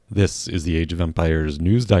This is the Age of Empires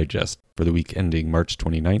News Digest for the week ending March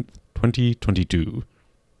 29th, 2022.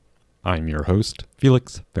 I'm your host,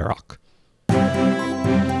 Felix Farrock.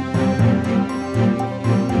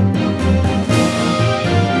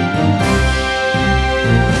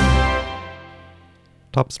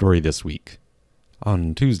 Top story this week.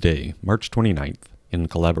 On Tuesday, March 29th, in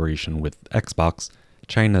collaboration with Xbox,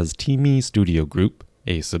 China's Timi Studio Group,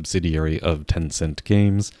 a subsidiary of Tencent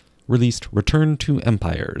Games, released Return to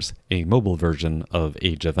Empires, a mobile version of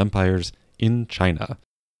Age of Empires in China.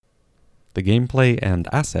 The gameplay and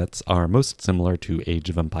assets are most similar to Age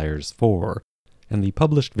of Empires 4, and the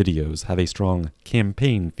published videos have a strong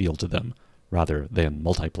campaign feel to them, rather than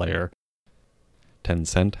multiplayer.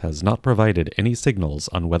 Tencent has not provided any signals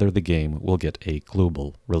on whether the game will get a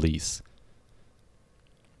global release.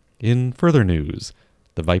 In further news,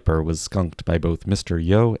 the Viper was skunked by both Mr.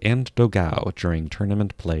 Yo and Dogao during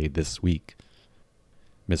tournament play this week.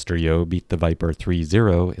 Mr. Yo beat the Viper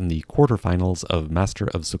 3-0 in the quarterfinals of Master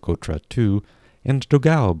of Socotra 2, and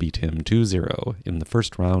Dogao beat him 2-0 in the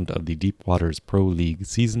first round of the Deep Waters Pro League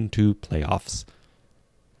Season 2 playoffs.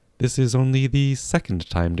 This is only the second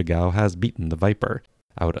time Dogao has beaten the Viper,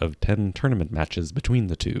 out of 10 tournament matches between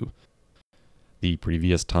the two. The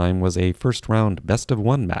previous time was a first-round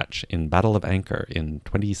best-of-1 match in Battle of Anchor in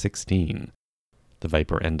 2016. The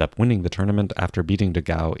Viper ended up winning the tournament after beating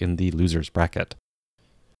Dogao in the loser's bracket.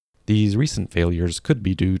 These recent failures could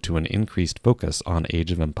be due to an increased focus on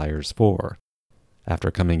Age of Empires 4. After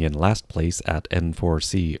coming in last place at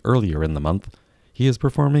N4C earlier in the month, he is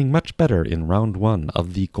performing much better in Round 1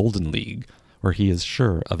 of the Golden League, where he is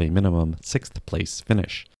sure of a minimum 6th place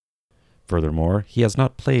finish. Furthermore, he has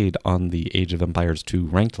not played on the Age of Empires 2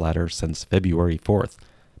 ranked ladder since February 4th,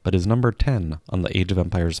 but is number 10 on the Age of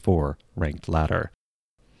Empires 4 ranked ladder.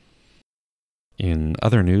 In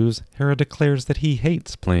other news, Hera declares that he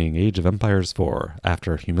hates playing Age of Empires 4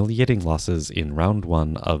 after humiliating losses in Round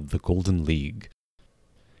 1 of the Golden League.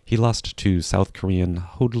 He lost to South Korean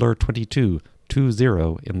Hodler 22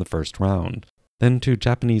 2-0 in the first round, then to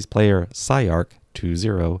Japanese player Cyark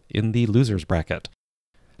 2-0 in the loser's bracket.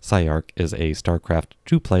 Cyark is a StarCraft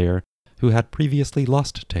 2 player who had previously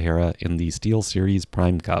lost to Hera in the SteelSeries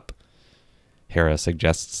Prime Cup. Hera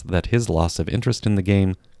suggests that his loss of interest in the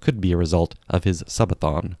game could be a result of his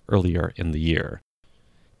subathon earlier in the year.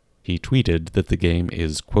 He tweeted that the game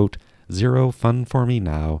is, quote, "zero fun for me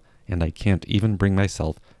now, and I can't even bring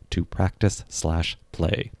myself to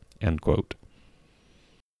practice/play," end quote.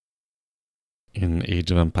 In Age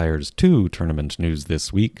of Empires 2 tournament news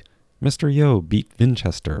this week, Mr. Yo beat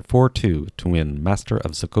Vinchester 4-2 to win Master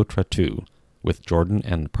of Socotra 2, with Jordan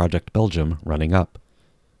and Project Belgium running up.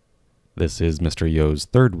 This is Mr. Yo's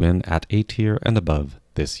third win at A tier and above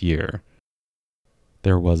this year.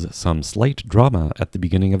 There was some slight drama at the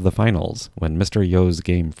beginning of the finals when Mr. Yo's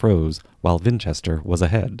game froze while Vinchester was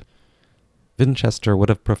ahead. Vinchester would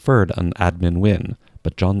have preferred an admin win,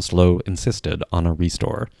 but John Slow insisted on a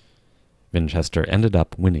restore. Vinchester ended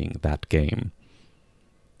up winning that game.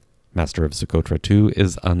 Master of Socotra 2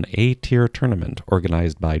 is an A-tier tournament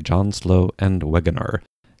organized by John Slow and Wegener,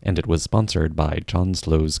 and it was sponsored by John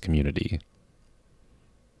Slow's community.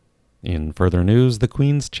 In further news, the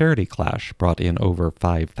Queen's Charity Clash brought in over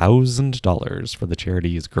 $5,000 for the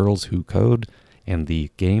charities Girls Who Code and the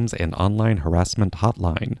Games and Online Harassment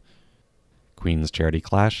Hotline. Queen's Charity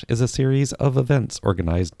Clash is a series of events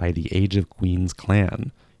organized by the Age of Queens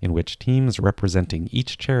clan, in which teams representing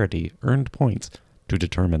each charity earned points to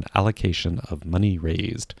determine allocation of money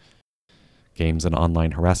raised. Games and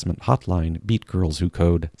Online Harassment Hotline beat Girls Who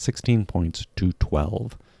Code 16 points to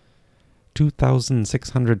 12.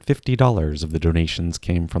 $2,650 of the donations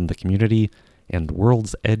came from the community, and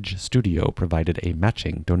World's Edge Studio provided a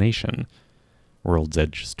matching donation. World's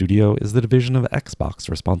Edge Studio is the division of Xbox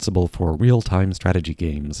responsible for real-time strategy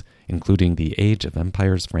games, including the Age of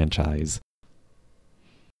Empires franchise.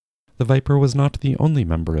 The Viper was not the only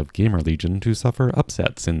member of Gamer Legion to suffer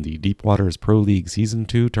upsets in the Deep Waters Pro League Season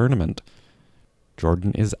 2 tournament.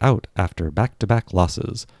 Jordan is out after back-to-back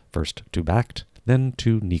losses, first to Bact, then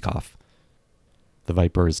to Nikoff. The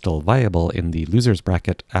Viper is still viable in the loser's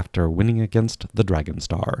bracket after winning against the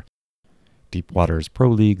Dragonstar. Deep Waters Pro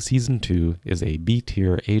League Season 2 is a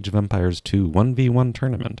B-tier Age of Empires 2 1v1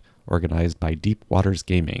 tournament organized by Deep Waters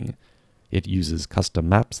Gaming. It uses custom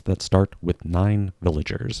maps that start with 9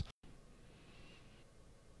 villagers.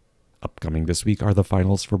 Upcoming this week are the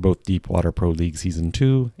finals for both Deep Water Pro League Season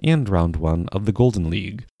 2 and Round 1 of the Golden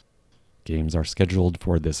League. Games are scheduled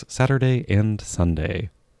for this Saturday and Sunday.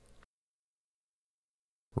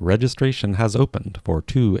 Registration has opened for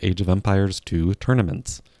 2 Age of Empires 2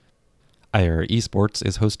 tournaments. Air Esports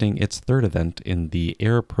is hosting its third event in the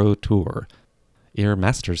Air Pro Tour, Air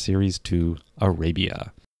Master Series 2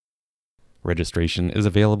 Arabia. Registration is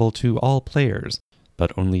available to all players,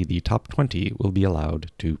 but only the top 20 will be allowed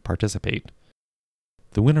to participate.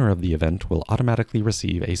 The winner of the event will automatically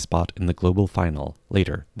receive a spot in the global final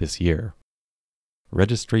later this year.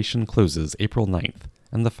 Registration closes April 9th,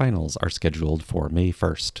 and the finals are scheduled for May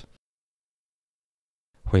 1st.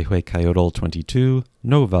 Huehuecoyotl 22,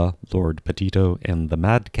 Nova, Lord Petito, and the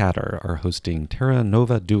Mad Catter are hosting Terra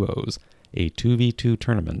Nova Duos, a 2v2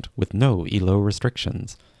 tournament with no ELO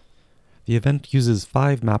restrictions. The event uses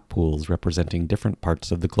 5 map pools representing different parts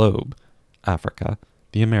of the globe: Africa,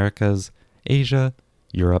 the Americas, Asia,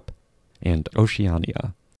 Europe, and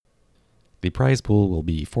Oceania. The prize pool will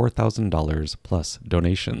be $4,000 plus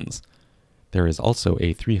donations. There is also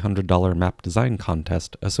a $300 map design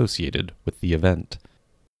contest associated with the event.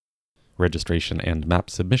 Registration and map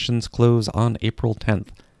submissions close on April 10th,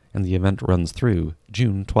 and the event runs through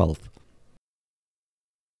June 12th.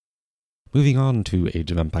 Moving on to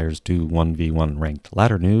Age of Empires 2 1v1 ranked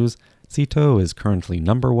ladder news, Cito is currently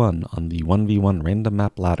number 1 on the 1v1 random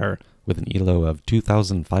map ladder with an ELO of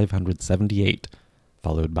 2,578,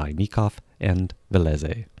 followed by Nikov and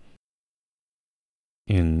Veleze.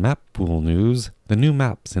 In map pool news, the new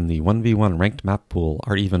maps in the 1v1 ranked map pool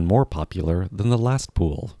are even more popular than the last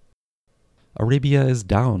pool. Arabia is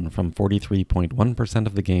down from 43.1%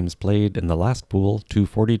 of the games played in the last pool to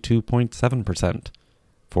 42.7%.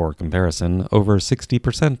 For comparison, over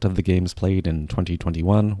 60% of the games played in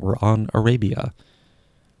 2021 were on Arabia.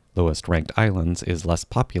 Lowest ranked Islands is less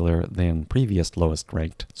popular than previous lowest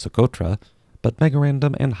ranked Socotra, but Mega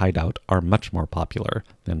Random and Hideout are much more popular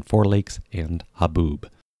than Four Lakes and Haboob.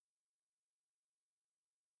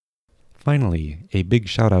 Finally, a big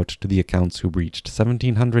shout out to the accounts who breached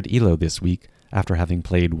 1700 ELO this week after having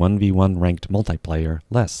played 1v1 ranked multiplayer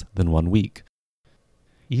less than 1 week.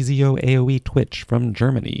 Ezio AoE Twitch from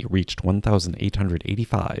Germany reached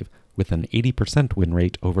 1,885 with an 80% win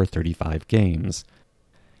rate over 35 games.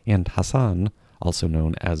 And Hassan, also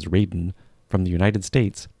known as Raiden, from the United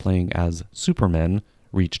States playing as Superman,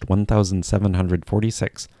 reached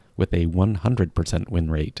 1,746 with a 100%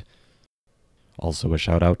 win rate. Also a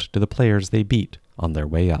shout out to the players they beat on their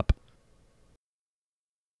way up.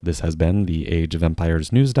 This has been the Age of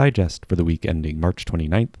Empires News Digest for the week ending March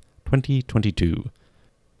 29th, 2022.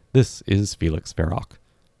 This is Felix Verrock.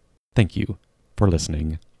 Thank you for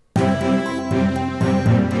listening.